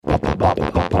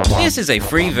This is a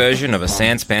free version of a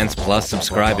Sanspants Plus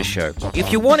subscriber show.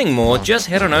 If you're wanting more, just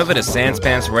head on over to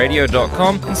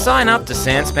sanspantsradio.com and sign up to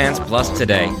Sanspants Plus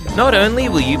today. Not only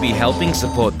will you be helping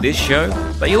support this show,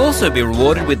 but you'll also be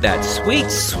rewarded with that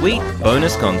sweet, sweet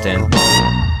bonus content.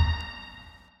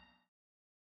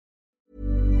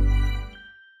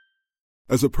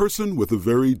 As a person with a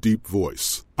very deep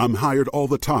voice, I'm hired all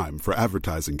the time for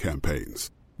advertising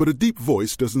campaigns. But a deep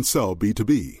voice doesn't sell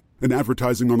B2B, and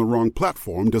advertising on the wrong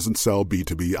platform doesn't sell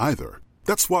B2B either.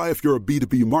 That's why if you're a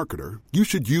B2B marketer, you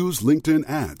should use LinkedIn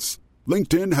ads.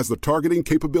 LinkedIn has the targeting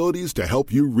capabilities to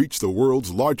help you reach the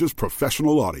world's largest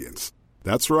professional audience.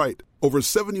 That's right, over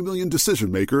 70 million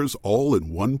decision makers all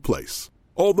in one place.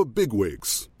 All the big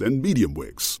wigs, then medium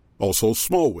wigs, also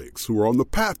small wigs who are on the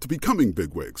path to becoming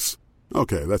big wigs.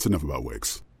 Okay, that's enough about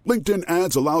wigs. LinkedIn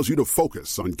ads allows you to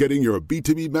focus on getting your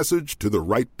B2B message to the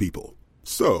right people.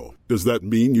 So, does that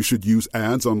mean you should use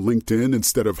ads on LinkedIn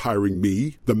instead of hiring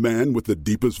me, the man with the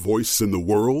deepest voice in the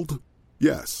world?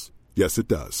 Yes. Yes, it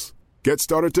does. Get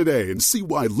started today and see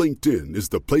why LinkedIn is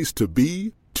the place to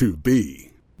be to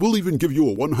be. We'll even give you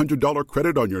a $100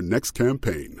 credit on your next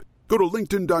campaign. Go to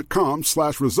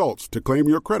linkedin.com/results to claim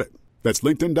your credit. That's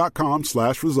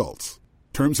linkedin.com/results.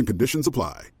 Terms and conditions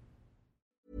apply.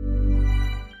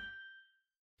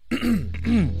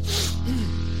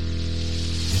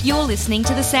 You're listening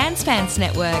to the Sanspants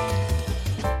Network.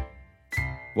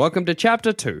 Welcome to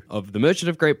Chapter 2 of The Merchant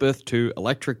of Great Birth 2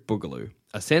 Electric Boogaloo,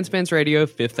 a Sanspants Radio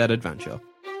 5th Ed adventure.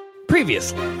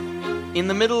 Previously. In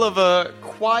the middle of a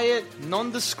quiet,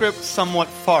 nondescript, somewhat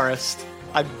forest,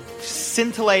 a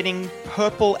scintillating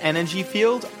purple energy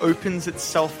field opens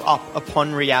itself up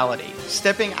upon reality.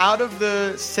 Stepping out of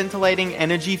the scintillating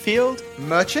energy field,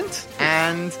 Merchant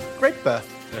and Great Birth.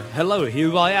 Hello,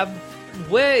 here I am.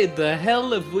 Where in the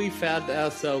hell have we found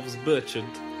ourselves,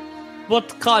 Merchant?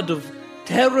 What kind of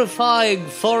terrifying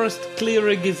forest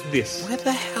clearing is this? Where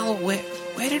the hell, where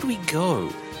did we go?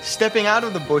 Stepping out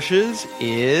of the bushes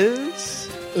is...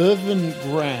 Irvin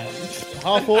Grant.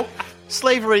 Half-orc.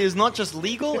 Slavery is not just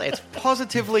legal, it's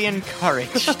positively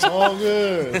encouraged. Oh,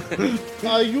 good.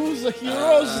 Are you the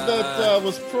heroes that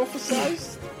was prophesied?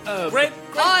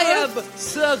 I am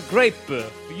Sir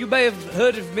Greatbirth. You may have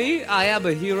heard of me. I am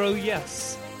a hero,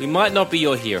 yes. We might not be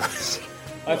your heroes.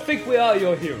 I think we are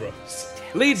your heroes.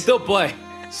 Lead the way.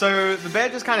 So the bear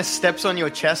just kind of steps on your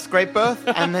chest, Great Birth,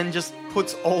 and then just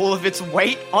puts all of its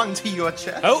weight onto your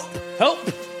chest. Help!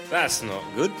 That's not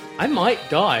good. I might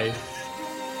die.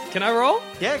 Can I roll?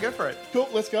 Yeah, go for it. Cool,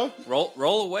 let's go.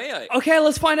 Roll away. Okay,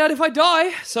 let's find out if I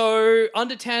die. So,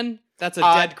 under 10, that's a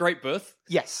dead Great Birth.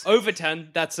 Yes. Over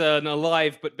 10, that's an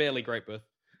alive but barely Great Birth.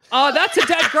 That's a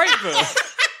dead Great Birth.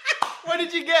 What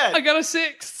did you get? I got a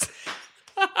 6.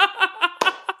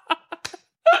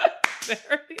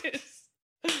 There it is.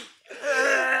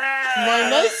 My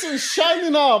nice and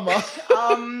shining armor.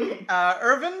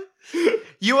 Irvin,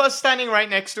 you are standing right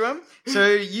next to him. So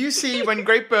you see when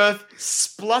Great Birth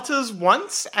splutters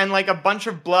once and like a bunch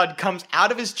of blood comes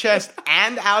out of his chest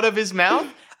and out of his mouth,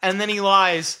 and then he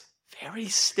lies very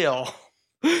still.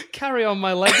 Carry on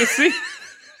my legacy.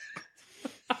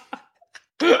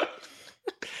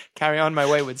 Carry on my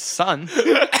wayward son.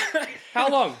 How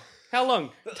long?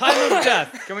 Time of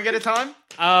death. Can we get a time?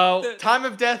 Time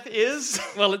of death is...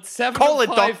 Well, it's 7 Call it,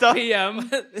 doctor. p.m.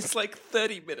 It's like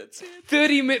 30 minutes in.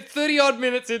 30-odd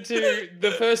minutes into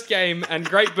the first game, and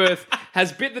Great Birth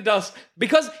has bit the dust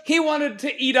because he wanted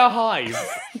to eat a hive.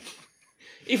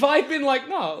 If I'd been like,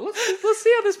 no, let's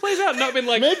see how this plays out, not been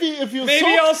like, Maybe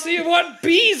I'll see what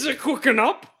bees are cooking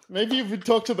up. Maybe if you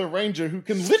talk to the ranger who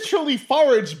can literally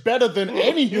forage better than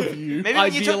any of you. Maybe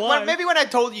when I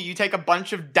told you take a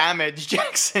bunch of damage,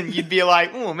 Jackson, you'd be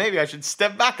like, oh, maybe I should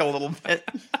step back a little bit.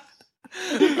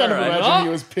 You kind of imagine he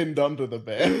was pinned under the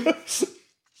bear.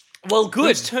 Well, good.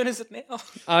 Whose turn is it now?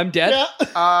 I'm dead.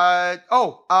 Yeah.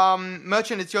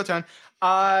 Merchant, it's your turn.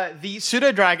 The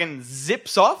pseudo-dragon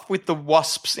zips off with the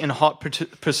wasps in hot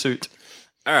pursuit.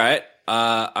 All right.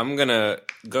 I'm going to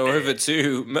go over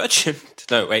to Merchant.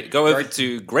 No, wait. Go over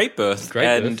to Great Birth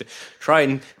and try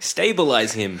and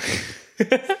stabilize him.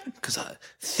 Because I'm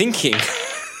thinking.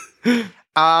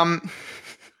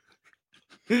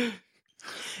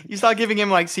 You start giving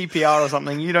him like CPR or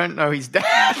something. You don't know he's dead.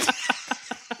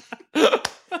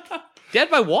 Dead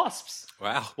by wasps.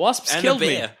 Wow. Wasps and killed a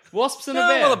bear. me. Wasps and a No,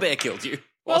 bear. well, a bear killed you.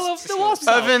 Well, the wasps.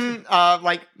 Irvin,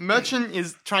 Merchant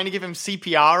is trying to give him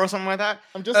CPR or something like that.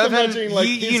 I'm just Irvin, imagining like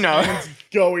his you know. hands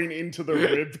going into the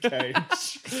rib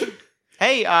cage.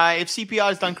 Hey, if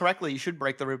CPR is done correctly, you should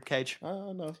break the rib cage.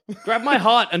 No. Grab my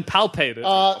heart and palpate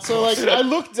it. So like, I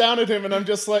look down at him and I'm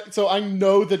just like, so I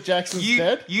know that Jackson's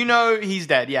dead. You know he's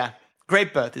dead. Yeah,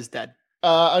 Great Birth is dead.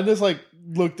 I just like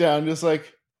look down, just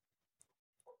like,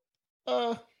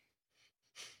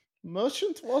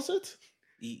 merchant, was it?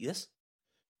 Yes.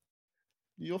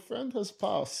 Your friend has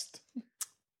passed.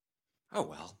 Oh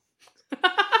well.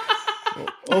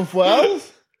 Oh well.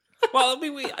 Well, I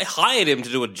mean, I hired him to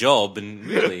do a job, and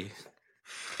really,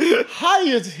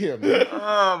 Hired him.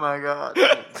 Oh my god.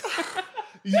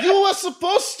 You were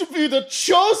supposed to be the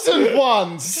chosen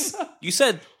ones. you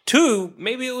said 2.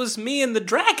 Maybe it was me and the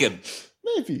dragon.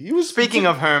 Maybe he was. Speaking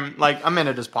of whom, like a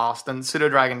minute has passed, and Pseudo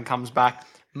Dragon comes back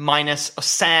minus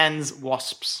sans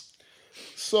wasps.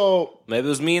 So Maybe it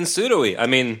was me and Sudoi. I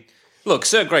mean, look,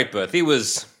 Sir Greatbirth,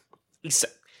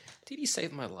 did he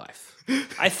save my life?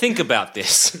 I think about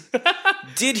this.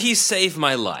 Did he save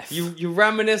my life? You're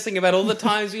reminiscing about all the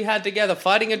times we had together,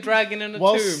 fighting a dragon in a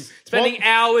Well, tomb, spending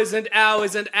hours and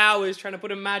hours and hours trying to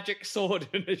put a magic sword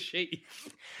in a sheath.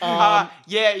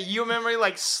 Yeah, your memory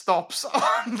like stops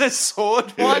on the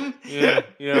sword one. yeah,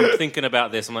 I'm thinking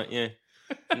about this. I'm like, yeah.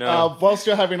 No. whilst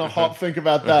you're having a hot think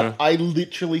about that, I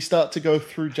literally start to go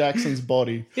through Jackson's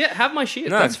body. Yeah, have my shit.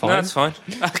 No, That's fine. That's fine.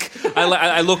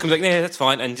 I look and I'm like, yeah, that's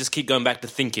fine, and just keep going back to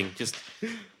thinking. Just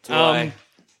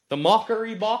The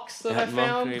mockery box that I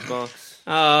found. mockery box.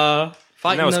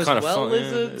 Fighting That was those kind of well fun.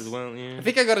 lizards. Yeah. I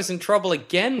think I got us in trouble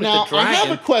again with Now, the I dragon.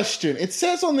 have a question. It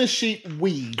says on this sheet,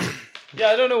 weed. Yeah,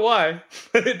 I don't know why,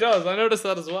 but it does. I noticed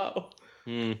that as well.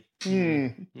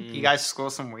 You guys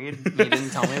score some weed. You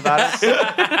didn't tell me about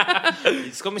it.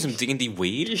 It's got me some D&D You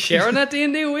weed. sharing that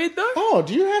D&D weed though? Oh,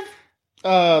 do you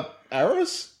have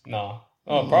arrows? No.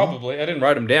 Oh, probably. I didn't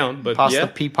write them down, but Pass yeah. the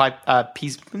pea pipe.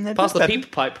 Peace. Pass the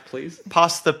peep pipe, please.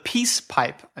 Pass the peace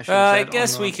pipe. I, should I have said,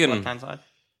 guess on the we can- left-hand side.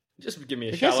 Just give me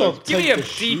a guess I'll shallow. Give me a take the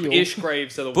shield. deep-ish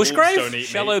grave so the Bush wolves don't grave? eat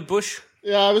Shallow me. bush?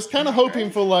 Yeah, I was kind of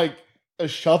hoping for like a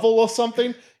shovel or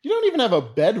something. You don't even have a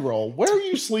bedroll. Where are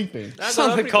you sleeping?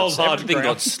 Something called hard Everything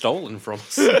ground. got stolen from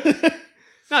us.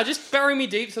 No, just bury me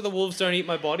deep so the wolves don't eat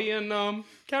my body and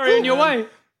carry on your way.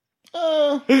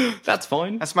 That's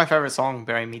fine. That's my favorite song.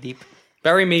 Bury me deep.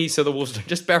 Bury me so the wolves don't.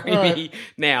 Just bury All right. me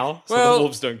now so Well- the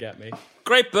wolves don't get me.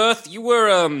 Great Birth, you were,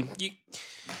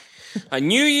 I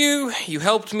knew you. You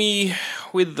helped me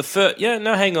with the first... Yeah,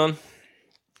 no, hang on.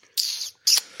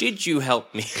 Did you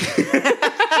help me?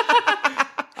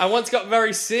 I once got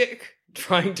very sick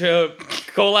trying to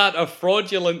call out a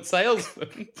fraudulent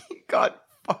salesman. Got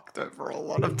fucked over a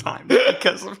lot of times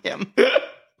because of him.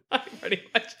 I pretty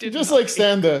much did. Just like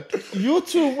stand there. You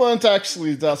two weren't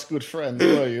actually that good friends,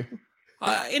 were you?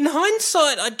 In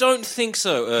hindsight, I don't think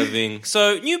so, Irving.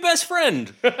 So, new best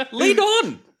friend. Lead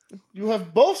on. You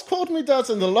have both called me that,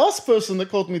 and the last person that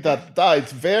called me that died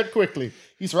very quickly.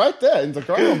 He's right there in the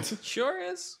ground. Sure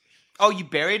is. Oh, you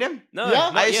buried him? No, Yeah.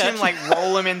 not I yet. assume like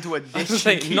roll him into a ditch.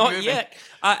 and keep not moving. yet.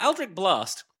 Eldritch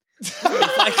Blast.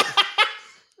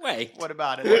 Wait. What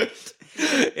about it?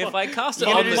 If I cast it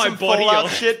You're on gonna do the... some Fallout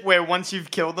shit where once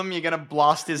you've killed them, you're gonna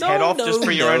blast his head off just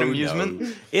for your own amusement.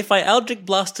 no. If I Eldritch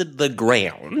Blasted the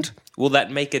ground, will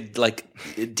that make it, like,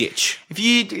 a ditch? If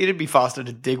you, it'd be faster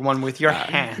to dig one with your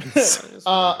hands.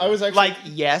 I was actually Like,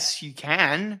 yes, you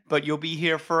can, but you'll be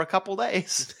here for a couple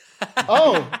days.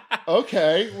 Oh,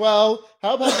 okay. Well,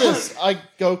 how about this? I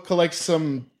go collect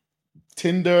some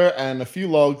tinder and a few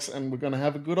logs, and we're gonna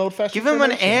have a good old fashioned. Give him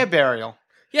an air burial.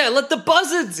 Yeah, let the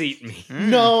buzzards eat me.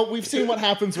 No, we've seen what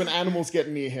happens when animals get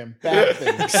near him. Bad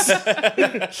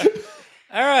things.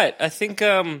 All right, I think,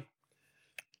 did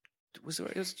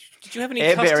you have any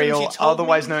Air customs burial, you told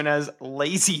otherwise me? known as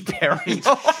lazy burial.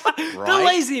 The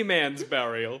lazy man's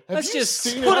burial. Have Let's you just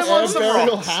seen put an him on air some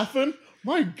burial rocks. happen?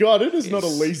 My God, it is not a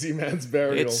lazy man's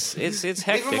burial. It's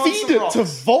hectic. him on Feed some it to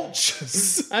rocks.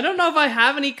 vultures. I don't know if I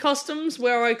have any customs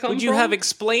where I come Would you from. have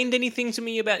explained anything to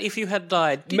me about if you had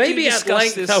died? Did Maybe you at discuss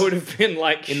length this? I would have been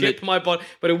like, in ship the- my body,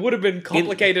 but it would have been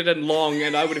complicated and long,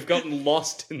 and I would have gotten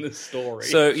lost in the story.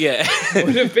 So, yeah. it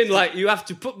would have been like, you have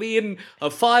to put me in a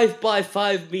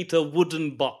 5x5 meter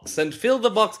wooden box and fill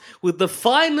the box with the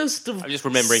finest of I'm just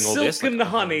remembering all this, silken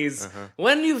honeys.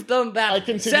 When you've done that, I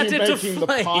continue set it to making the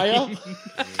flame. pyre.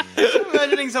 I'm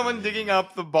imagining someone digging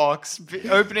up the box,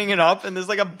 opening it up, and there's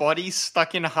like a body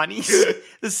stuck in honey.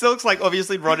 The silk's like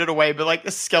obviously rotted away, but like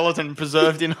a skeleton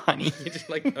preserved in honey. Just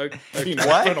like, okay.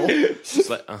 What? It's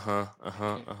like,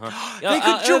 They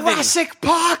could Jurassic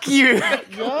Park you!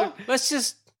 Yeah? Let's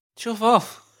just shove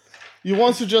off. You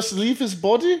want to just leave his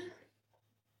body?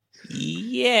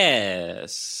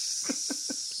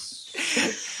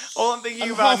 Yes. All I'm thinking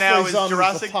I'm about now halfway is done with the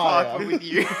Jurassic Park, pyre. but with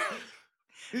you.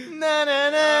 Na na na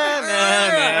na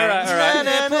Alright.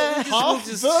 na na. Half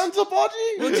burns a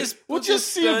body? We'll just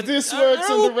see if this burn- works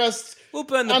and the rest We'll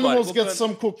burn the animals body. get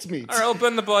some cooked meat. Alright, we'll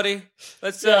burn the body.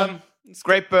 Let's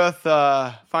Great Birth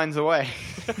finds a way.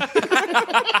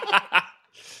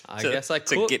 I guess I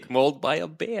to cook. get mauled by a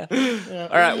bear.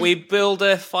 Alright, we build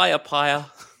a fire pyre.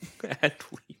 And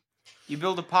You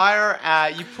build a pyre,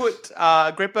 you put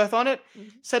Great Birth on it,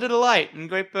 set it alight, and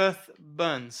Great Birth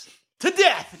burns. To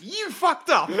death! You fucked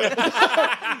up!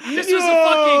 This was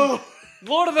a fucking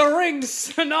Lord of the Rings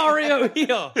scenario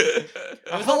here.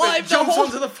 Hobbit jumps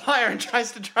onto the fire and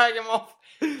tries to drag him off,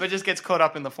 but just gets caught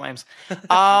up in the flames. You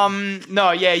set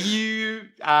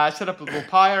up a little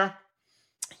pyre.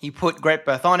 You put Great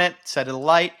Birth on it, set it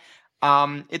alight.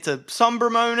 It's a somber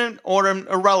moment or an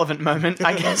irrelevant moment,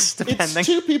 I guess, depending. It's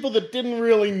two people that didn't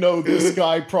really know this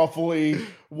guy properly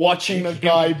watching a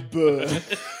guy burn.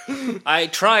 I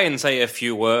try and say a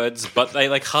few words, but they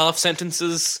like half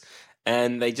sentences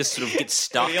and they just sort of get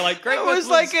stuck. You're like, Great It Birth was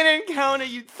like an encounter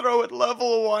you'd throw at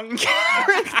level 1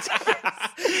 characters,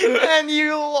 and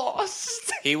you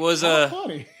lost. He was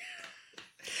Funny.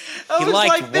 I was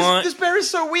liked like, one- this bear is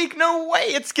so weak, no way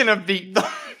it's gonna beat them.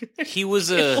 he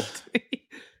was a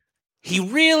he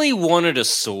really wanted a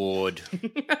sword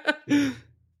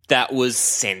that was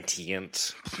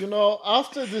sentient. You know,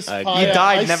 after this fire, You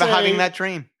died I never say, having that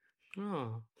dream.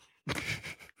 Oh.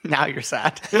 Now you're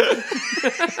sad.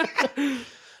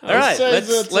 All right, say let's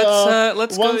that,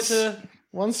 let's once- go to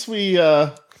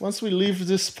Once we leave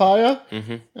this fire,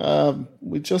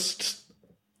 we just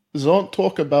don't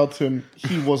talk about him.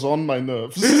 He was on my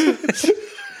nerves.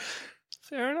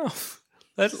 fair enough.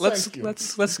 Let's Thank you.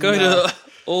 let's go to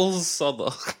All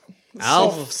Sother.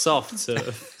 Alf soft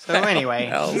serve. So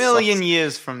anyway, a million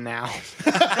years from now,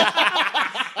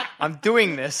 I'm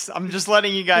doing this. I'm just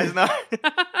letting you guys know.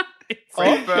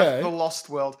 Great Birth, the Lost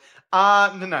World.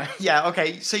 No. Yeah,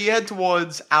 okay. So you head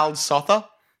towards Al Sotha.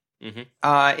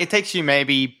 It takes you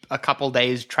maybe a couple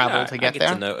days travel to get I there.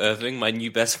 to know Irving, my new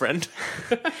best friend.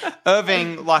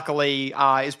 Irving, luckily,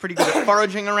 is pretty good at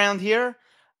foraging around here.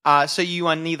 So you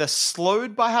are neither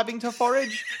slowed by having to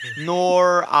forage,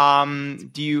 nor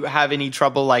do you have any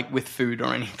trouble like with food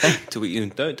or anything. You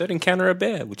don't encounter a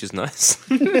bear, which is nice.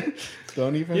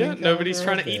 Don't even. Yeah, encounter nobody's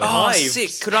trying to it. eat Oh, hives.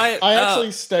 sick! Could I I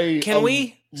actually Can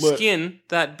we skin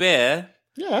that bear?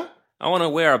 Yeah. I want to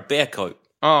wear a bear coat.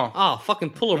 Oh. Ah, fucking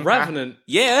pull a revenant.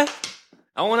 Yeah,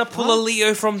 I want to pull a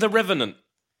Leo from the Revenant.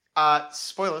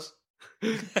 Spoilers.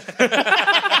 I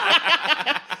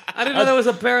didn't know there was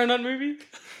a bear in that movie.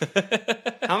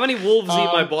 How many wolves eat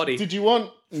my body? Did you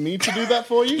want me to do that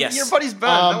for you? Yes. Your body's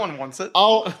burned. No one wants it.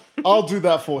 I'll do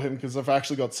that for him because I've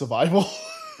actually got survival.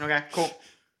 Okay, cool.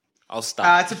 I'll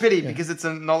start. It's a pity because it's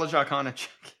a knowledge arcana check.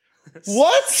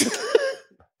 What?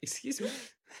 Excuse me?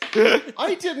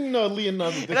 I didn't know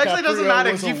Leonardo DiCaprio It actually doesn't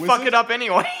matter because you fuck it up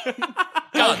anyway.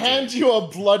 I hand you a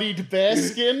bloodied bear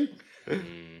skin.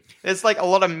 There's like a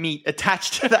lot of meat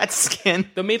attached to that skin.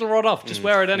 The meat will rot off. Just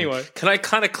wear it anyway. Can I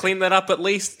kind of clean that up at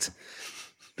least?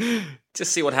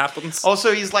 Just see what happens.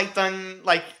 Also, he's like done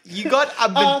like you got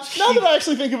a. Now that I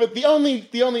actually think of it, the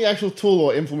only actual tool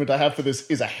or implement I have for this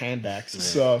is a hand axe.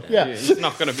 So yeah. It's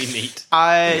not going to be neat.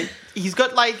 He's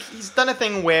done a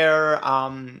thing where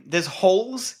there's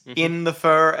holes in the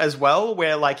fur as well,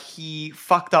 where like he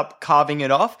fucked up carving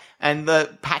it off, and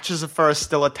the patches of fur are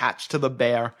still attached to the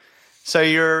bear. So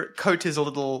your coat is a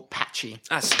little patchy.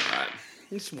 That's all right.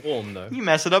 It's warm, though. You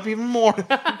mess it up even more.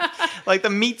 Like the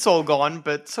meat's all gone,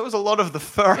 but so is a lot of the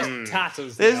fur.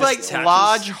 Tatters. There's like tatters.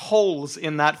 large holes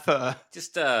in that fur.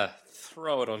 Just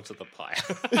throw it onto the pyre.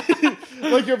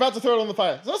 Like you're about to throw it on the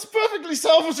fire. That's perfectly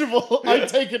salvageable. I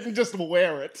take it and just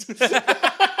wear it.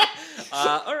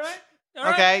 All right.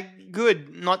 Okay,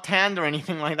 good. Not tanned or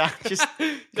anything like that. Just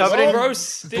covered in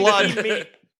gross blood. meat.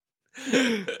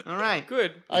 All right.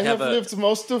 Good. I have have a- lived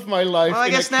most of my life. Well, I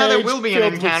in guess a now there cage will be an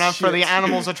filled with encounter for the shit.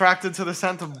 animals attracted to the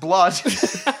scent of blood.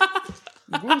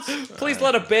 Please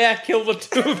let a bear kill the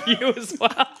two of you as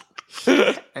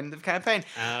well. End of campaign.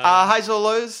 Highs or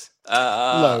lows?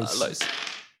 Lows.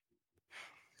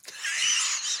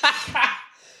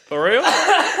 For real?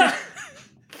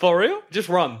 For real? Just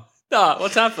run. Nah,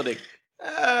 what's happening?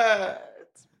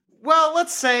 Well,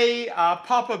 let's say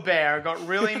Papa Bear got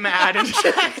really mad and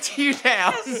tracked you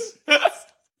down.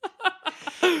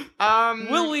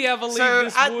 Will we ever leave So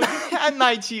this wood? at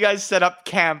night, you guys set up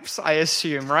camps, I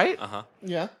assume, right?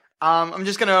 Yeah. I'm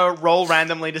just gonna roll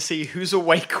randomly to see who's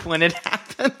awake when it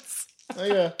happens. Oh,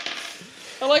 yeah.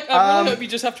 I really hope you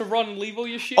just have to run and leave all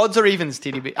your shit. Odds or evens,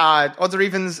 TDB. Odds or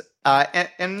evens,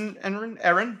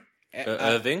 Erin?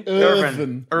 Irving?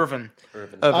 Irvin.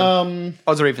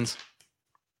 Odds or evens?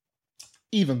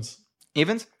 Evens.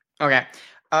 Evens? Okay.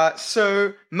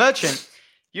 So, Merchant,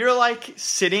 you're like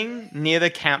sitting near the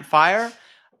campfire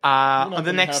on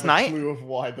the next night. Clue of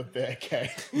why the bear came.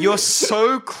 You're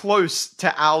so close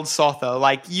to Al Sotha,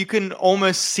 like you can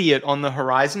almost see it on the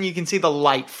horizon. You can see the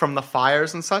light from the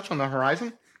fires and such on the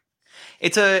horizon.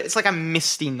 It's like a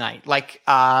misty night. Like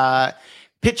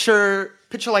picture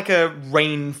like a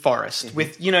rainforest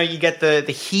with, you get the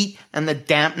heat and the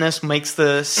dampness makes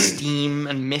the steam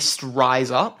and mist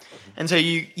rise up. And so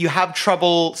you have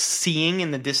trouble seeing in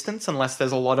the distance unless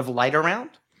there's a lot of light around.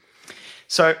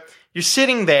 So you're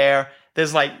sitting there,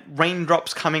 there's like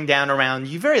raindrops coming down around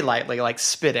you very lightly, like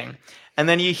spitting. And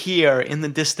then you hear in the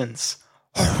distance,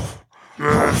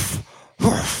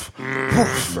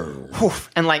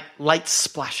 and like light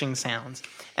splashing sounds.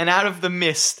 And out of the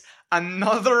mist,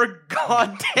 another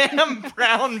goddamn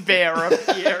brown bear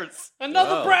appears.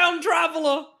 Another brown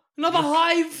traveler. Another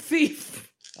hive thief.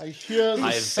 I hear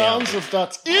the sounds of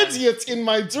that idiot in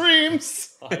my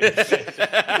dreams. My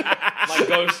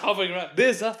ghost hovering around.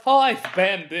 There's a hive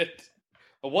bandit.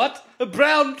 A what? A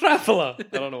brown traveler. I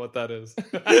don't know what that is.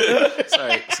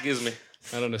 Sorry, excuse me.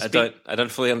 I don't know. I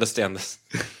don't fully understand this.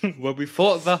 When we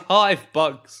fought the hive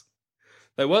bugs,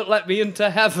 they won't let me into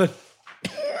heaven.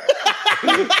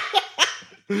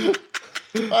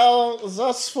 Well,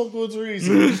 that's for good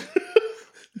reason.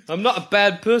 I'm not a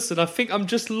bad person. I think I'm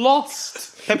just lost.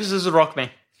 Paper, scissors, rock me.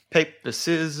 Paper,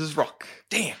 scissors, rock.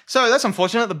 Damn. So that's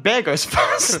unfortunate. The bear goes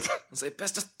first. Is it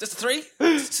best of 3?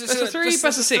 Best of 3,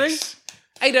 best of 6.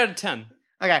 8 out of 10.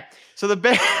 Okay, so the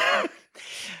bear...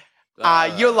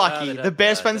 you're lucky. The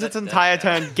bear spends its entire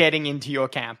turn getting into your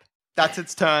camp. That's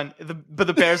its turn. But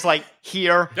the bear's like,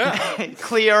 here,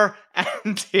 clear,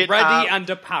 and it... Ready and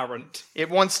apparent. It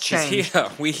wants change. Here,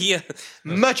 we here.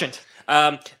 Merchant.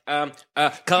 Can't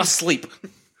sleep.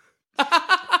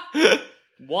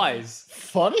 Wise.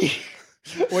 Funny.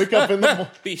 Wake up in the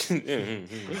morning.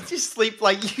 Just sleep,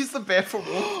 like, use the bear for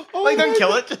walk. Don't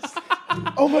kill it. Just...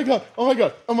 Oh my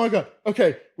god.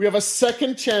 Okay, we have a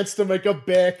second chance to make a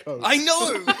bear coat. I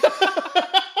know!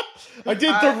 I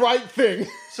did the right thing.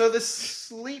 So the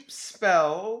sleep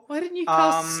spell... Why didn't you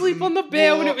cast sleep on the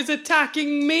bear when it was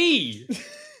attacking me?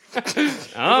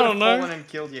 I don't know. Fallen and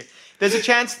killed you. There's a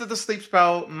chance that the sleep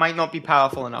spell might not be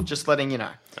powerful enough, just letting you know.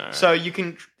 Right. So you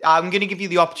can... I'm going to give you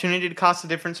the opportunity to cast a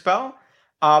different spell,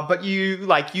 but you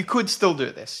could still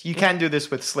do this. You can do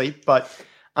this with sleep, but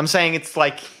I'm saying it's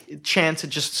like a chance it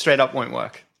just straight up won't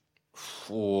work.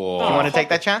 Whoa. You want to take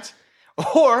that chance?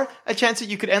 Or a chance that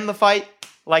you could end the fight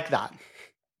like that.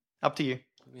 Up to you.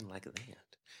 I mean, like that.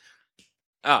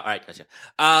 Oh, all right, gotcha.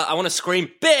 I want to scream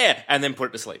bear and then put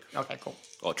it to sleep. Okay, cool.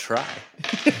 Or try.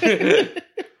 I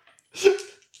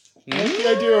like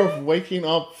the idea of waking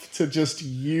up to just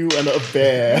you and a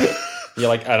bear. You're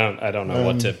like, I don't know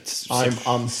what to... I'm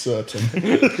uncertain.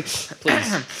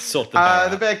 Please, sort the bear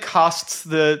out. The bear casts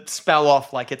the spell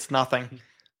off like it's nothing.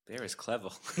 Bear is clever.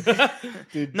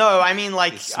 No, I mean,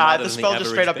 like, smarter the than spell the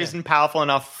just straight up average isn't powerful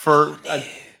enough for...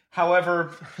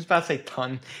 however... I was about to say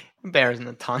ton. Bear isn't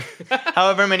a ton.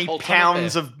 However many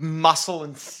pounds of muscle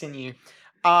and sinew.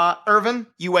 Irvin,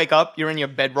 you wake up. You're in your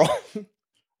bedroll.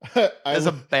 There's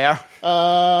a bear.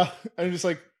 I'm just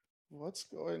like, what's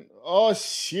going... Oh,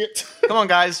 shit. Come on,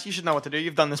 guys. You should know what to do.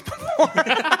 You've done this before.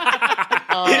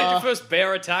 Your first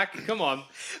bear attack? Come on.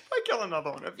 I kill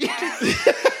another one of you.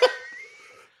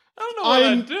 I don't know what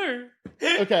I'd do.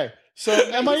 Okay, so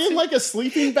am I in like a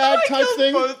sleeping bag type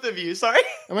thing? Both of you, sorry.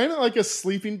 Am I in like a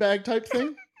sleeping bag type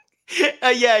thing?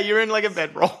 Yeah, you're in like a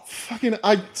bedroll. Fucking,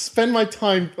 I spend my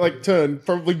time, turn,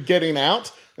 probably getting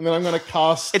out, and then I'm going to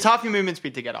cast... It's half your movement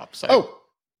speed to get up, so... Oh,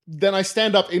 then I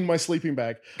stand up in my sleeping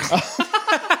bag.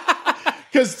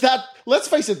 Because let's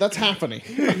face it, that's happening.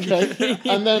 Okay?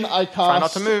 And then I cast... Try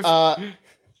not to move.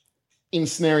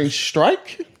 Ensnaring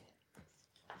Strike.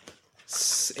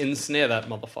 Ensnare that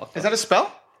motherfucker. Is that a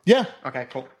spell? Yeah. Okay,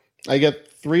 cool. I get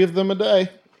 3 of them a day.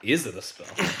 Is it a spell?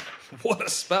 What a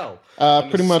spell.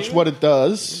 Pretty much what it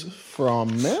does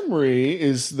from memory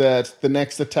is that the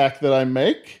next attack that I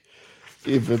make,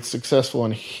 if it's successful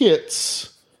and hits...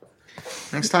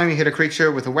 Next time you hit a creature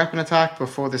with a weapon attack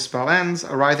before this spell ends,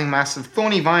 a writhing mass of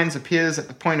thorny vines appears at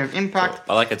the point of impact.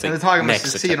 I like it. And the target must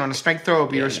succeed on a strength throw or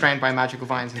be restrained by magical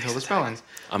vines until the spell ends.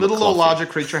 Little or larger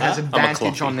creature has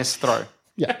advantage on this throw.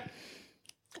 Yeah.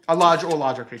 A large or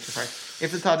larger creature, sorry.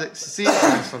 If the target succeeds, it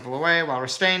slipple away while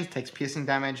restrained, takes piercing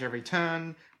damage every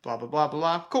turn, blah, blah, blah,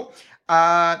 blah. Cool.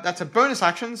 That's a bonus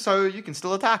action, so you can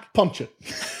still attack. Punch it.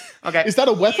 Okay. Is that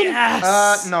a weapon?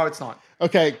 Yes! No, it's not.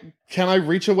 Okay, can I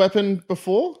reach a weapon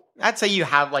before? I'd say you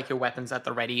have like your weapons at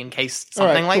the ready in case All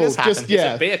right, something like cool. this happens. Just,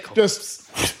 yeah, bear cop. just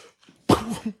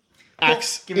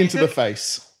axe Give me a into the tip.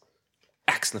 face.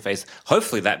 Axe in the face.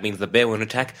 Hopefully that means the bear won't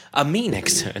attack me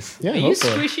next turn. Yeah, Are you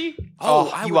hopefully. squishy?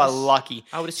 Oh, you are lucky.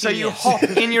 I would So assume you yes. hop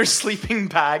in your sleeping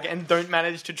bag and don't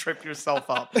manage to trip yourself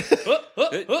up.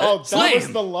 Oh, that Slam.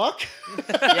 was the luck?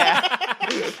 Yeah.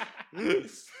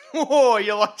 Oh,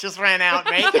 your luck just ran out,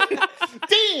 mate.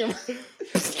 Damn!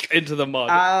 Into the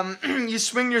mud. You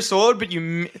swing your sword, but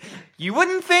you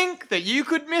wouldn't think that you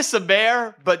could miss a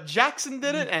bear, but Jackson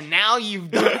did it, and now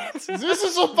you've done it. This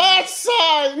is a bad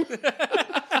sign!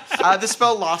 The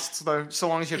spell lasts, though, so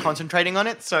long as you're concentrating on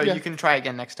it, so Yeah. you can try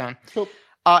again next turn. Cool.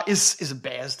 Is a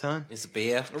bear's turn? It's a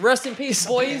bear. Rest in peace,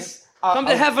 boys. Come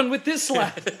to heaven with this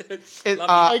lad.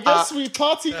 I guess we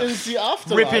party in the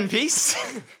afterlife. Rip in peace.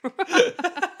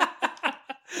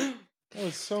 That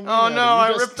was so mean Oh of no, you. I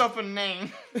You just- ripped up a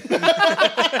name.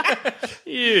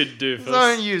 You doofus.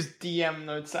 Don't use DM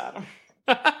notes, Adam.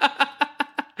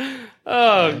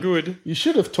 Oh, good. You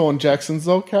should have torn Jackson's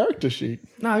old character sheet.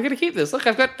 No, I'm gonna keep this. Look,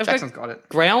 I've got Jackson's got it.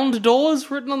 ground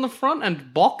doors written on the front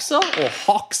and boxer or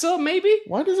hoxer, maybe.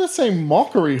 Why does it say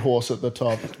mockery horse at the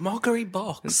top? Mockery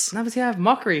box. No, but see, I have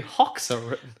mockery hoxer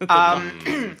written. At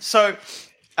the So,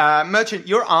 Merchant,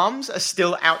 your arms are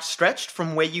still outstretched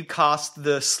from where you cast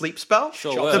the sleep spell.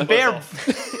 Sure The were. bear.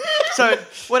 So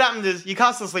what happens is you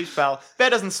cast the sleep spell. Bear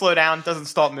doesn't slow down, doesn't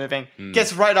stop moving,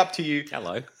 gets right up to you,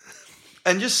 Hello.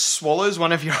 and just swallows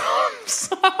one of your arms.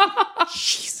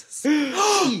 Jesus.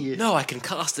 No, I can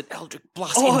cast an Eldritch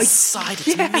Blast inside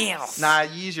its mouth. Nah,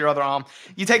 you use your other arm.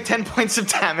 You take 10 points of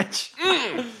damage.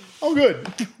 Oh, good.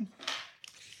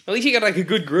 At least you got like a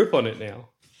good grip on it now.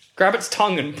 Grab its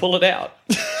tongue and pull it out.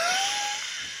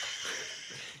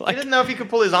 I didn't know if he could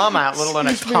pull his arm out, let alone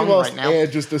a Excuse me tongue whilst right now. air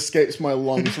just escapes my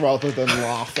lungs rather than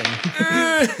laughing.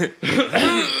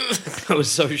 I was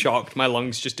so shocked. My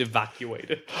lungs just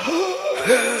evacuated.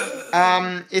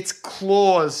 Its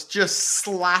claws just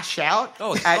slash out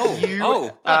at you.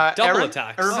 double Aaron?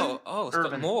 attacks. Irvin? Oh, it's got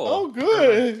Irvin. more. Oh,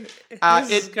 good.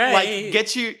 It great. like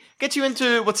gets you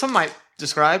into what some might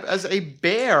describe as a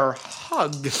bear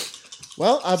hug.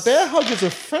 Well, a bear hug is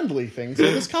a friendly thing, so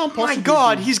this can't My possibly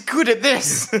God, be- he's good at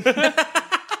this.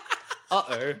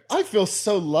 Uh-oh. I feel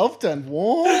so loved and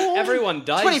warm. Everyone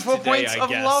dies 24 today, points I of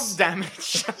guess. love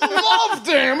damage. Love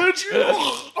damage!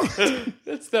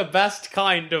 It's the best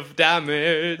kind of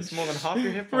damage. More than half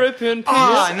your hit points. Rip in peace,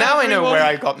 Now I know everyone. where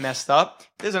I got messed up.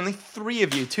 There's only 3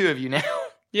 of you, 2 of you now.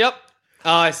 Yep.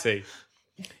 Oh, I see.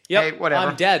 Yep. Hey, whatever.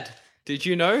 I'm dead. Did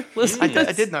you know? Listen,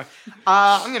 I did know.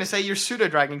 I'm going to say your pseudo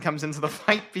dragon comes into the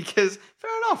fight because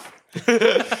fair enough.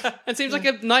 It seems like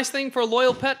a nice thing for a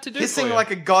loyal pet to do. Hissing for you. like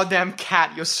a goddamn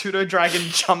cat, your pseudo dragon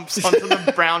jumps onto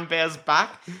the brown bear's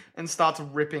back and starts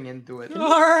ripping into it. All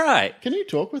right. Can you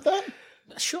talk with that?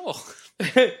 Sure.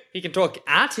 He can talk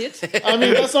at it. I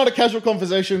mean, that's not a casual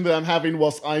conversation that I'm having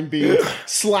whilst I'm being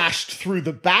slashed through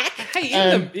the back. Hey,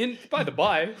 And by the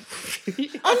by, I'm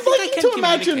I liking can to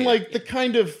imagine, communicate. like, the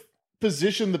kind of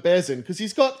position the bear's in, because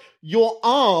he's got your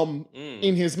arm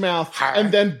in his mouth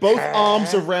and then both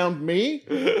arms around me.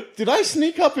 Did I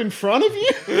sneak up in front of you?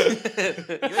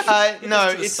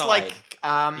 No, to the it's side. like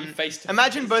face to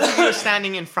imagine both of you are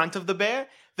standing in front of the bear.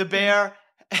 The bear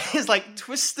is like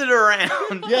twisted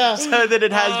around, Yeah. so that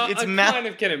it has its I mouth. kind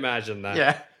of can imagine that.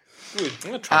 Yeah, I'm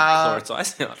going to try and claw its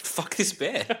eyes out. Fuck this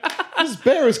bear. This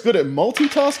bear is good at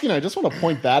multitasking. I just want to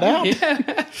point that out.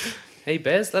 Yeah, Hey,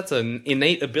 bears, that's an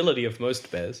innate ability of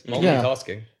most bears.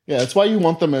 Multitasking. that's why you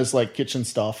want them as, like, kitchen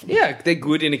staff. Yeah, they're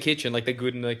good in a kitchen. Like, they're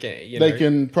good in, like, They know,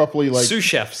 can properly, like... sous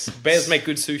chefs. Bears make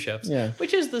good sous chefs. Yeah.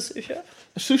 Which is the sous chef?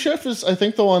 Sous chef is, I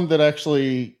think, the one that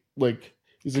actually, like,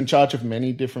 is in charge of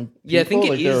many different people. Yeah, I think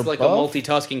it they're is like a above.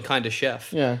 multitasking kind of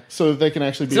chef. Yeah, so they can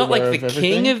actually be It's not like aware the of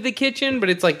everything. king of the kitchen, but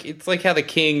it's like how the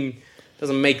king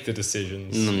doesn't make the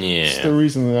decisions. It's Yeah. the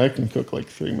reason that I can cook, like,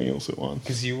 3 meals at once.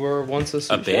 Because you were once a sous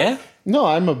A bear? No,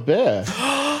 I'm a bear.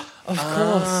 Of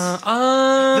course.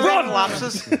 the bear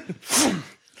collapses.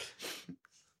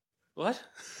 What?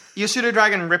 Your pseudo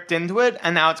dragon ripped into it,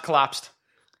 and now it's collapsed.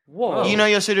 Whoa. You know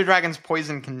your pseudo dragon's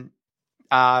poison can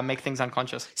make things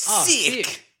unconscious. Ah,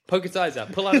 Sick. Poke its eyes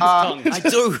out. Pull out its tongue. I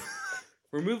do.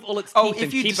 Remove all its teeth Oh, and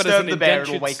if you keep it as disturb an the bear,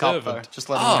 it'll indentured wake up, servant. though. Just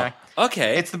letting you know. Oh,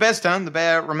 okay. It's the bear's turn. The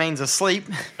bear remains asleep.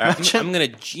 I'm going to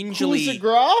Coup gingerly... de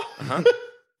grace?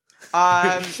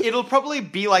 It'll probably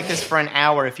be like this for an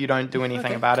hour if you don't do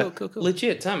anything about it. Cool.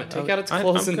 Legit, damn it. Take out its I'm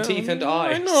claws and going- teeth and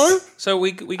I eyes. know. So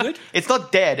we good? It's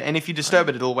not dead, and if you disturb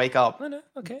it, it'll wake up. I know.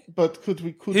 Okay. But could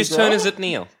we... coup de Whose turn grace? is it,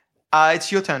 Neil?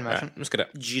 It's your turn, Right, Merchant. I'm just going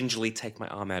to gingerly take my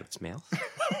arm out of its mouth.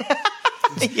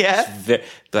 Yeah.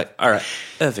 Like, all right,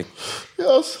 Irving,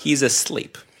 Yes, he's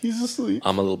asleep. he's asleep.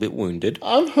 I'm a little bit wounded.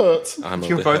 I'm hurt. I'm a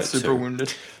You're little bit both hurt super too.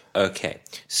 wounded. Okay,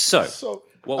 so So,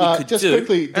 what we could just do?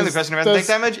 quickly, The only does- person who hasn't does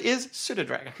taken damage is Pseudo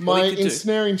Dragon. my we could do-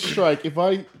 ensnaring strike. If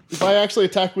I actually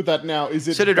attack with that now, is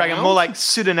it Pseudo Dragon, bound? more like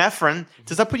Pseudonephron.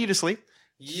 Does that put you to sleep?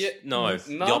 Yeah, no,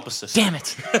 the opposite. Damn it.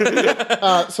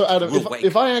 So Adam, We'll wake.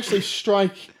 if I actually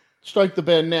strike the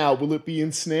bear now, will it be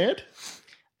ensnared?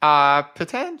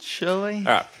 Potentially.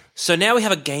 All right. So now we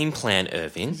have a game plan,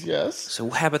 Irving. Yes. So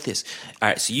how about this? All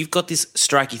right. So you've got this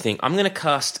strikey thing. I'm going to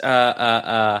cast.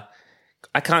 I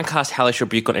can't cast Hellish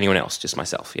Rebuke on anyone else, just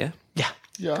myself. Yeah. Yeah.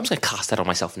 Yeah. I'm just going to cast that on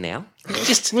myself now.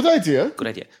 Just Good idea. good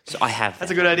idea. So I have.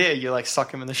 That's a good idea. You like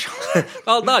suck him in the shoulder.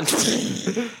 Well done.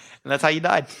 And that's how you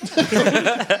died.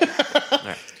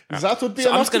 That would be So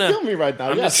I'm enough just gonna- to kill me right now.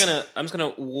 I'm yes. just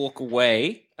gonna walk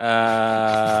away.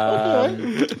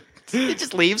 Okay. He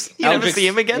just leaves. You never see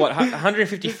him again. What?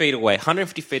 150 feet away.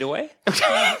 150 feet away.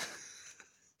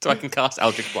 So I can cast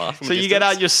Eldritch Blast. From So a you get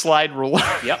distance. out your slide ruler.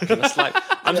 Yep. I'm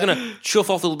just gonna chuff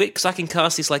off a little bit because I can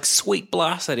cast this like sweet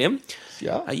blast at him.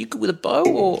 Yeah. Are you good with a bow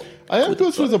or? I am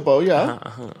good with a bow, yeah.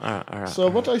 All right. So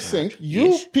what I think, you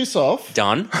Yes. piss off.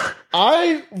 Done.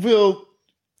 I will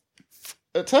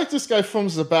attack this guy from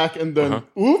the back and then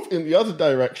oop in the other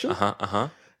direction.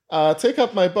 Take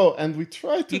up my bow and we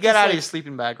try to. You get just, out of like- your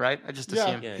sleeping bag, right? I just Yeah.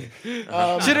 assume.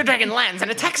 Yeah. Pseudo Dragon lands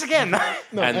and attacks again.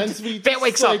 No, and and we Bear just,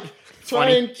 wakes like, up. try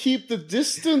Funny. and keep the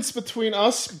distance between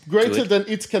us greater Good. than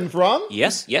it can run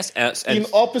Yes. in And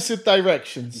opposite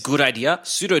directions. good idea.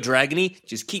 Pseudo Dragony.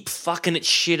 Just keep fucking it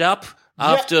shit up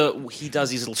after he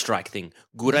does his little strike thing.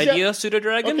 Good idea, Pseudo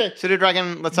Dragon. Okay. Pseudo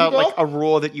Dragon lets out go. like a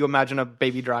roar that you imagine a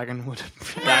baby dragon would.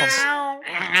 That's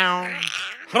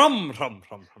Hrum, hrum,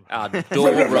 hrum, hrum.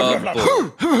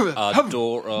 adorable.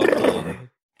 Adorable.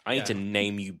 I need to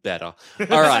name you better.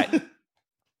 All right.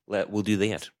 We'll do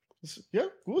that. Yeah,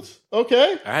 good.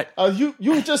 Okay. All right.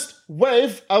 You just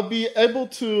wave. I'll be able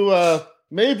to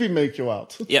maybe make you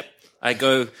out. Yep. I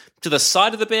go to the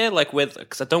side of the bear, like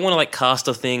because I don't want to like cast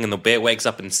a thing and the bear wakes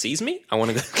up and sees me. I want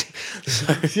to go.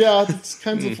 Yeah, that's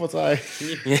kind of what I.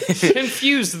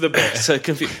 Confuse the bear. So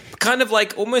confused. Kind of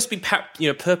like almost be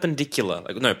perpendicular.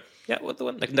 Like no. Yeah, what the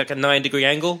one? Like a 9-degree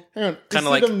angle. Hang on. Kinda Is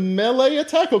like- it a melee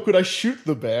attack, or could I shoot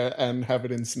the bear and have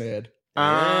it ensnared?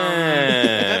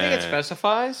 I don't think it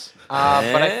specifies, but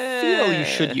I feel you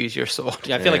should use your sword.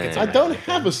 Yeah, I feel like it's. I don't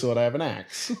have a sword. I have an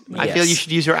axe. I feel you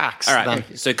should use your axe. All right.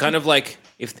 Then. So kind of like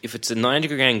if it's a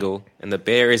 9-degree angle and the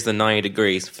bear is the 90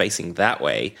 degrees facing that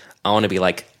way, I want to be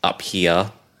like up here,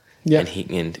 Yeah.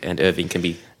 and and Irving can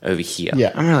be over here.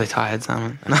 Yeah. I'm really tired,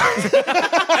 Simon.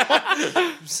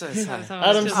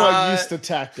 Adam's not used to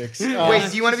tactics.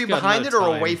 Wait, do you want to be got behind no it or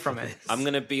time away for from it? I'm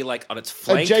gonna be like on its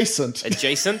flank, Adjacent.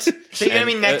 adjacent. So you're going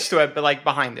to be next to it, but like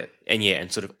behind it.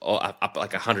 and sort of up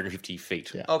like 150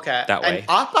 feet. Yeah. Okay. That way. And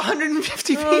up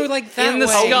 150 feet? Oh, like that In the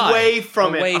way. sky. Away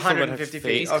from Away it, from it, 150 feet.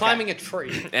 feet. He's Okay. climbing a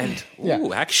tree. And Yeah.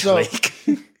 actually,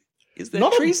 is there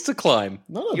Not a- trees to climb?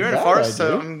 Not You're in a bad forest,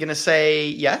 so idea. I'm going to say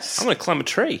yes. I'm gonna climb a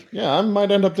tree. Yeah, I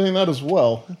might end up doing that as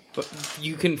well. But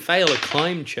you can fail a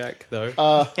climb check, though.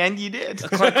 And you did.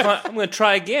 I'm gonna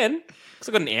try again because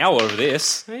I've got an hour of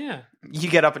this. Oh, yeah. You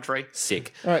get up a tree.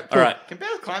 Sick. All right, All cool. right. Can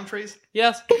bears climb trees?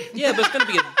 Yes. Yeah, but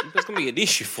there's gonna be an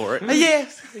issue for it.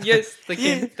 Yes. Yes. They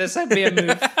can. There's that bear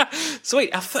move. So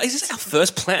wait, is this our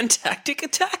first planned tactic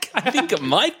attack? I think it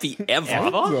might be ever.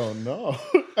 Oh no.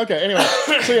 Okay, anyway.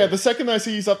 So yeah, the second I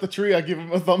see he's up the tree, I give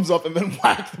him a thumbs up and then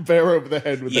whack the bear over the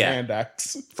head with the Yeah. hand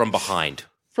axe. From behind.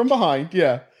 From behind,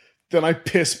 yeah. Then I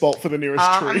piss bolt for the nearest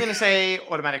tree. I'm going to say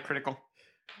automatic critical.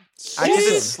 I guess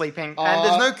it's sleeping. And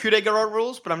there's no coup de grace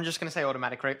rules, but I'm just going to say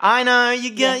automatic critical. I know, you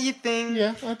get your thing.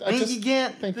 Yeah, I just you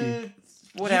get thank the you.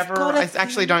 whatever. I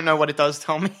actually don't know what it does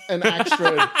tell me. An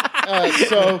extra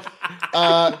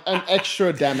an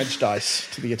extra damage dice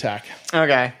to the attack.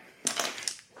 Okay.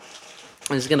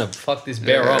 I'm just gonna fuck this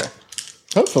bear up.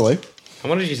 Hopefully. I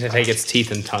wanted you to take its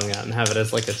teeth and tongue out and have it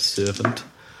as like a servant.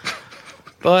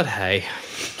 But hey.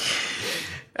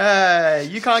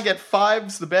 You can't get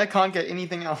fives. The bear can't get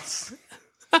anything else.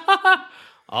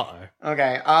 Uh-oh.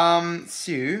 Okay.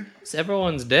 Sue. So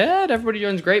everyone's dead? Everybody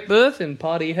joins Great Birth in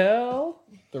party hell?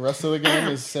 The rest of the game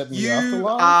is set in the You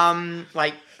afterlife.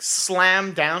 like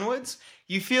slam downwards.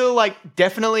 You feel like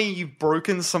definitely you've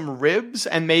broken some ribs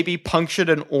and maybe punctured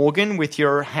an organ with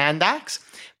your hand axe.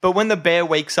 But when the bear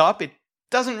wakes up, it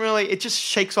doesn't really. It just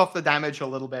shakes off the damage a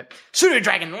little bit. Pseudo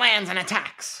Dragon lands and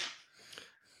attacks.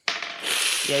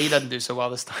 Yeah, he doesn't do so well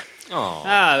this time. Oh.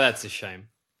 Ah, that's a shame.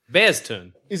 Bear's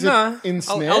turn. Is No. it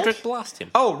ensnared? I'll Eldritch Blast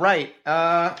him. Oh right.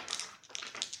 I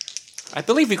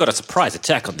believe we got a surprise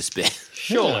attack on this bear.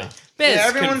 Surely. Bear's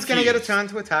everyone's going to get a confused. turn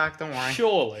to attack, don't worry.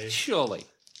 Surely.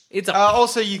 It's a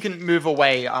Also, you can move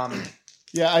away.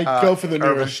 Yeah, I go for the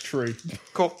Irvin. nearest tree.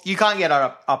 Cool. You can't get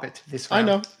up it this I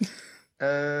round.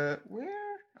 know. Where?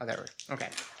 Oh, there we go.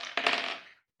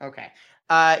 Okay.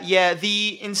 Yeah,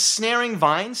 the ensnaring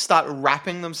vines start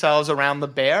wrapping themselves around the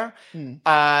bear.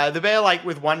 The bear, like,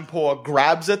 with one paw,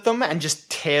 grabs at them and just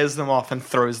tears them off and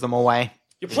throws them away.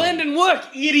 Your plan didn't work,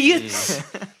 idiots!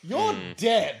 You're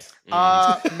dead.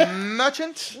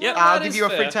 Merchant, Yep. I'll That give is you a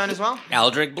free fair. turn as well.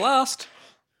 Eldritch Blast.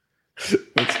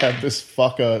 Let's have this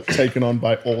fucker taken on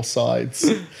by all sides.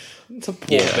 It's a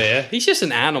poor bear. He's just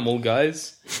an animal,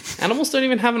 guys. Animals don't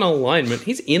even have an alignment.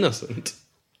 He's innocent.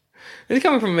 He's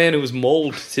coming from a man who was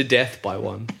mauled to death by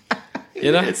one.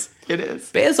 You know? It is.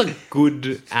 Bears are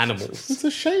good animals. It's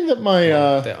a shame that my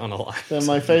They're unalive. that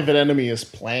my favorite enemy is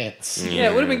plants.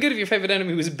 Yeah, it would have been good if your favorite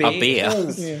enemy was bear. A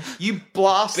bear. Yeah. You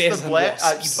blast Bears the and bear.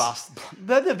 wasps.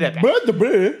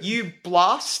 You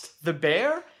blast the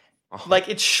bear. Like,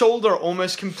 its shoulder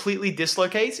almost completely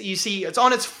dislocates. You see, it's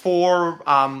on its four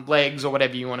legs or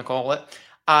whatever you want to call it,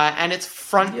 and its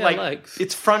front legs.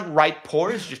 its front right paw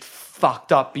is just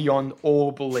fucked up beyond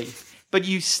all belief. But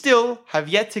you still have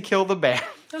yet to kill the bear.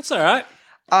 That's all right.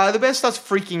 The bear starts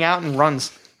freaking out and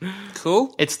runs.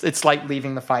 Cool. It's like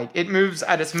leaving the fight. It moves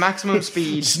at its maximum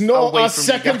speed. It's not away a from you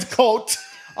second guys. coat.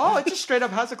 Oh, it just straight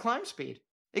up has a climb speed.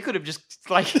 It could have just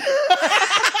like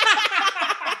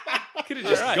Could have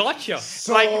just gotcha.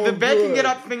 like the bear can good. get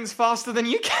up things faster than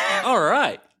you can. All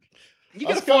right. You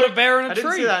could afford a bear in I a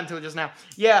didn't see tree. that until just now.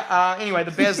 Yeah. Anyway,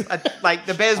 the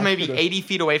bear's maybe 80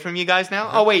 feet away from you guys now.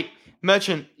 Oh wait,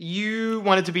 Merchant, you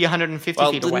wanted to be 150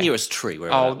 Well, feet the away. nearest tree,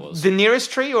 wherever that Oh, was. the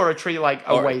nearest tree or a tree like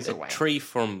a Or ways a away? tree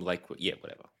from, like, yeah,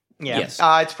 whatever. Yeah. Yes.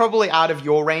 It's probably out of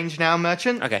your range now,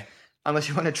 Merchant. Okay. Unless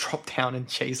you want to drop down and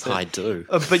chase it. I do.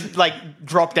 But like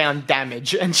drop down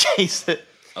damage and chase it.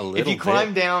 A little If you bit.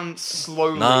 climb down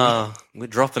slowly. Nah, we're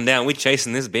dropping down. We're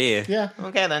chasing this bear. Yeah.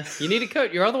 Okay then. You need a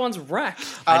coat. Your other one's racked.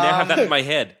 I now have that in my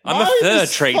head. I'm a mine fur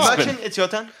is tradesman. Merchant, it's your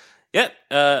turn. Yep.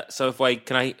 So if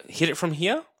can I hit it from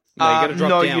here? No, you gotta drop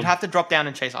no, down. you'd have to drop down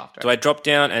and chase after it. Do I drop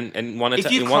down and one attack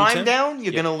If you in one climb turn? down,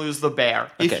 you're going to lose the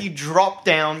bear. If Okay. you drop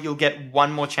down, you'll get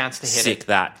one more chance to hit Sick it.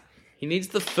 that. He needs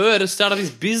the fur to start up his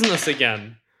business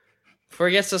again. Before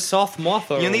he gets a soft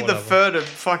moth or You need the whatever. fur to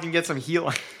fucking get some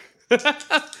healing.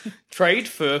 Trade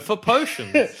fur for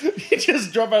potions. You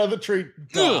just drop out of the tree,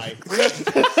 die.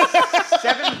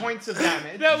 7 points of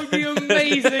damage. That would be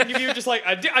amazing if you were just like,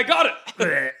 I got it.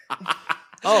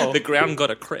 Oh, The ground got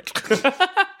a crit.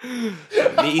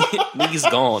 Knee's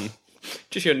gone.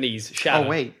 just your knees shattered. Oh,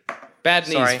 wait. Bad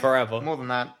knees Sorry. forever. More than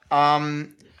that.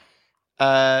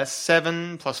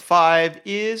 7 plus 5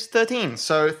 is 13.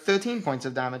 So 13 points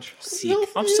of damage. Sick.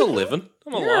 I'm still living.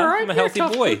 I'm alive. alright, I'm a you're a healthy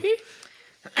tough boy. cookie.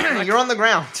 You're on the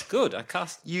ground. Good. I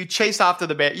cast You chase after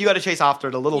the bear. You got to chase after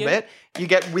it a little Yeah. bit. You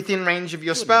get within range of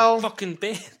your spell. fucking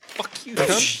bear. Fuck you,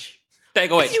 cunt. Take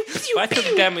away. If I took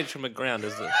damage from the ground,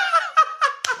 is it?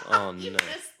 Oh no.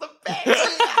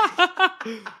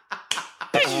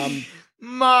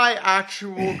 My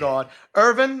actual god.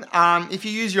 Irvin, if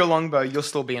you use your longbow, you'll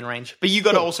still be in range. But you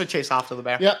got to also chase after the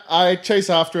bear. Yeah, I chase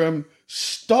after him.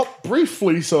 Stop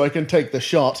briefly so I can take the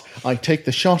shot. I take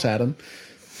the shot at him.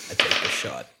 I take the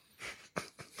shot.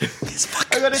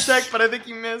 I got to check, but I think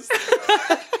you missed.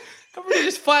 I'm really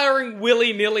just firing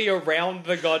willy-nilly around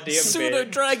the goddamn Pseudo bear.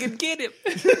 dragon, get him.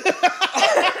 Put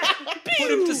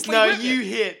him to sleep. No, you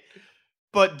hit.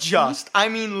 But just. I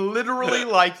mean, literally,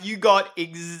 like, you got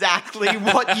exactly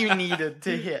what you needed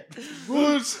to hit.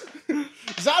 Good.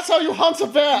 That's how you hunt a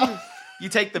bear. You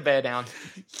take the bear down.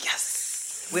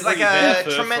 Yes. With like bear a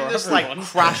fur tremendous for like everyone.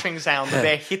 crashing sound, the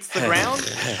bear hits the ground,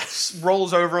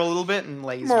 rolls over a little bit, and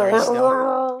lays very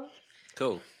still.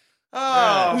 Cool.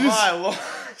 Oh my lord!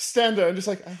 Stand there and just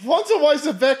like, I wonder why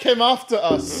the bear came after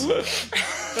us. What's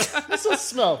that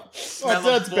smell? Smell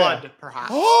dead of blood, bear. perhaps.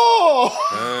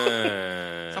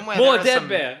 Oh! Somewhere More there are dead some-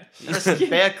 bear. There's some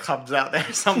bear cubs out there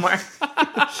somewhere.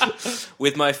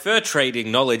 With my fur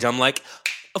trading knowledge, I'm like,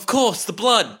 of course, the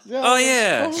blood. Yeah, Oh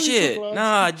yeah, always the shit. blood.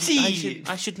 Nah, Gee.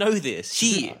 I should know this.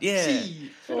 Shit, yeah. It's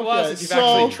been a while Okay, since you've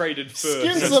so actually traded fur.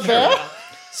 skins the bear.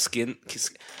 Skin.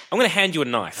 I'm gonna hand you a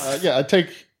knife. Yeah, I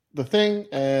take the thing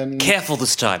and Careful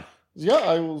this time. yeah,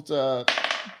 I will.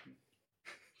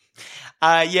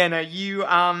 Yeah, no,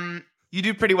 you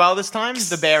do pretty well this time.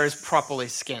 The bear is properly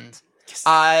skinned.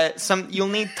 You'll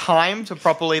need time to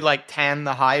properly like tan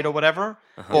the hide or whatever.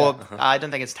 Or I don't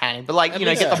think it's tanning, but like,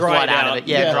 get the dry blood it out out. of it.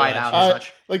 Yeah, dry it out as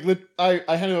much.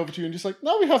 I hand it over to you and just like,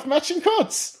 now we have matching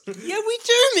coats. Yeah, we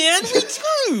do, man. We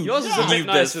do. Yours is a bit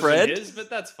nicer than his, but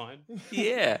that's fine.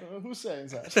 Yeah. Who's saying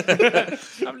that?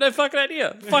 I have no fucking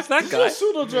idea. Fuck that Does guy. a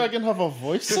pseudo dragon have a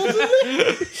voice suddenly?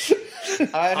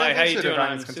 I How you doing?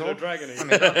 I'm dragons can pseudo talk. dragoning.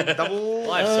 I mean, double.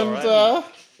 Life's And alright.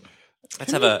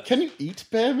 Let's have a... can you eat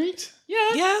bear meat?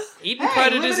 Yeah. Eating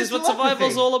predators limited is what telepathy.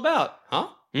 survival's all about, huh?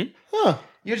 Huh.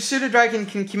 Your pseudo dragon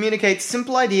can communicate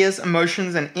simple ideas,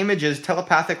 emotions, and images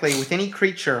telepathically with any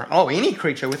creature. Oh, any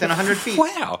creature within 100 feet.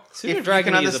 Wow. If you can Pseudo-dragony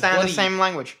is a understand bloody... the same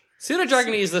language.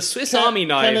 Pseudo-dragony is the Swiss Can- Army can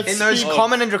knife. it In those speak-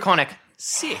 common and draconic.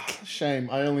 Sick. Shame,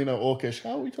 I only know Orcish.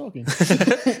 How are we talking?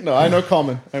 No, I know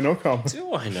common. Do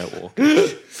I know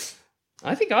Orcish?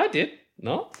 I think I did.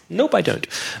 No? Nope, I don't.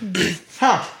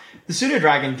 Huh. The pseudo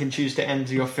dragon can choose to end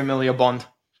your familiar bond.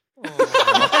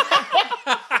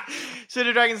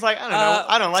 Pseudo dragon's like, I don't know.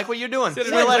 I don't like what you're doing. See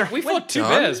you later. We fought two done?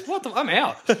 bears. What the? I'm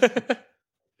out.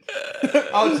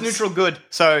 Oh, it's neutral good.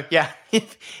 So, yeah.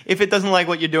 If it doesn't like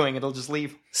what you're doing, it'll just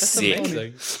leave. Sick.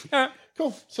 Amazing.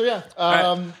 Cool. So yeah,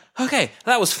 Okay,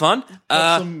 that was fun.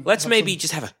 Let's have maybe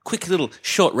just have a quick little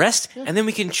short rest, and then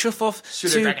we can chuff off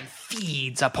Pseudo to... dragon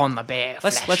feeds upon the bear.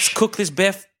 Let's cook this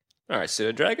bear... All right,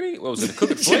 Pseudo Dragon. Well, I was going to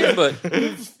cook it for you,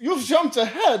 but... you've jumped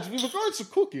ahead. We were going to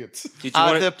cook it. Did you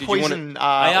want The poison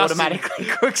automatically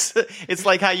cooks. It's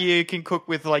like how you can cook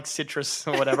with like citrus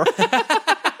or whatever.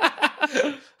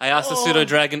 I asked the Pseudo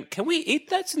Dragon, can we eat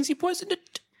that since you poisoned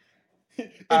it?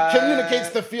 It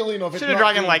communicates the feeling of it. Pseudo not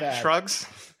dragon being like bad. shrugs.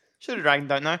 Pseudo dragon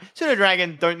don't know. Pseudo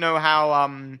dragon don't know how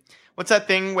what's that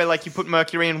thing where like you put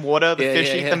mercury in water, the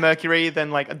fish eat the mercury, then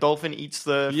like a dolphin eats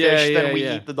the fish, then we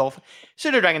eat the dolphin.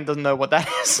 Pseudo dragon doesn't know what that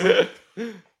is.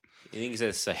 You think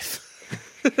they're safe?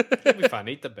 It'll be fun.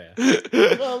 Eat the bear.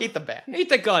 Eat the bear. Eat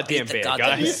the goddamn bear,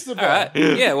 guys. It's the All right.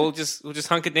 Yeah, we'll just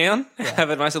hunker down, have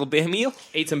a nice little bear meal,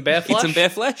 Eat some bear flesh. eat some bear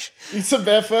flesh. Eat some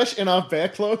bear flesh in our bear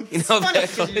clothes. You know, Funny, bear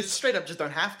 'cause you flesh. just straight up just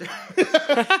don't have to.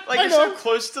 Like you're so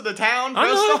close to the town. I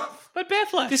First know. off. But bear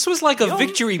flesh. This was like a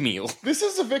victory meal. This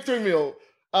is a victory meal.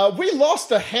 We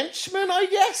lost a henchman, I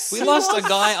guess. We lost a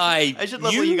guy I should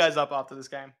level you guys up after this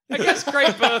game. I guess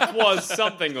Great Birth was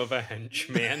something of a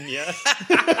henchman, yeah.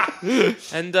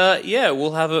 And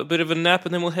we'll have a bit of a nap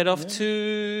and then we'll head off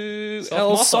to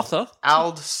El Sotha.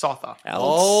 Ald Sotha.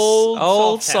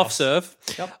 Old soft soft serve.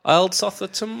 Old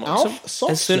Sotha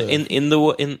Soft as soon serve. in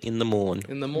the morn.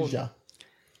 In the morning. Yeah.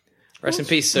 Rest in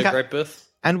peace, Sir Okay. Great Birth.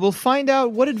 And we'll find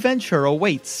out what adventure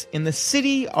awaits in the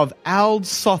city of Ald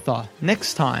Sotha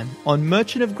next time on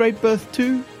Merchant of Great Birth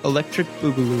 2 Electric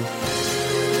Boogaloo.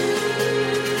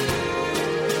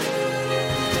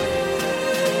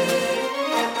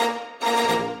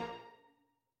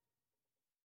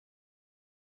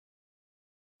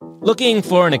 Looking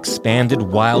for an expanded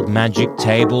wild magic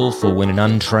table for when an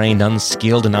untrained,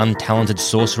 unskilled, and untalented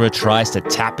sorcerer tries to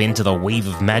tap into the weave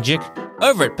of magic?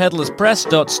 Over at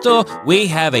peddlerspress.store, we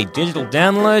have a digital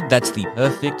download that's the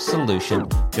perfect solution.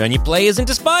 Turn your players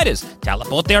into spiders,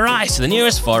 teleport their eyes to the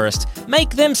nearest forest,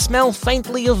 make them smell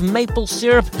faintly of maple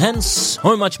syrup, and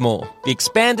so much more. The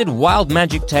expanded wild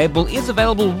magic table is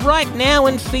available right now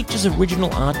and features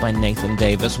original art by Nathan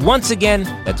Davis. Once again,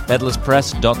 that's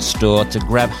peddlerspress.store to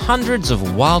grab hundreds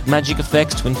of wild magic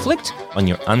effects to inflict on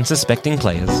your unsuspecting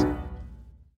players.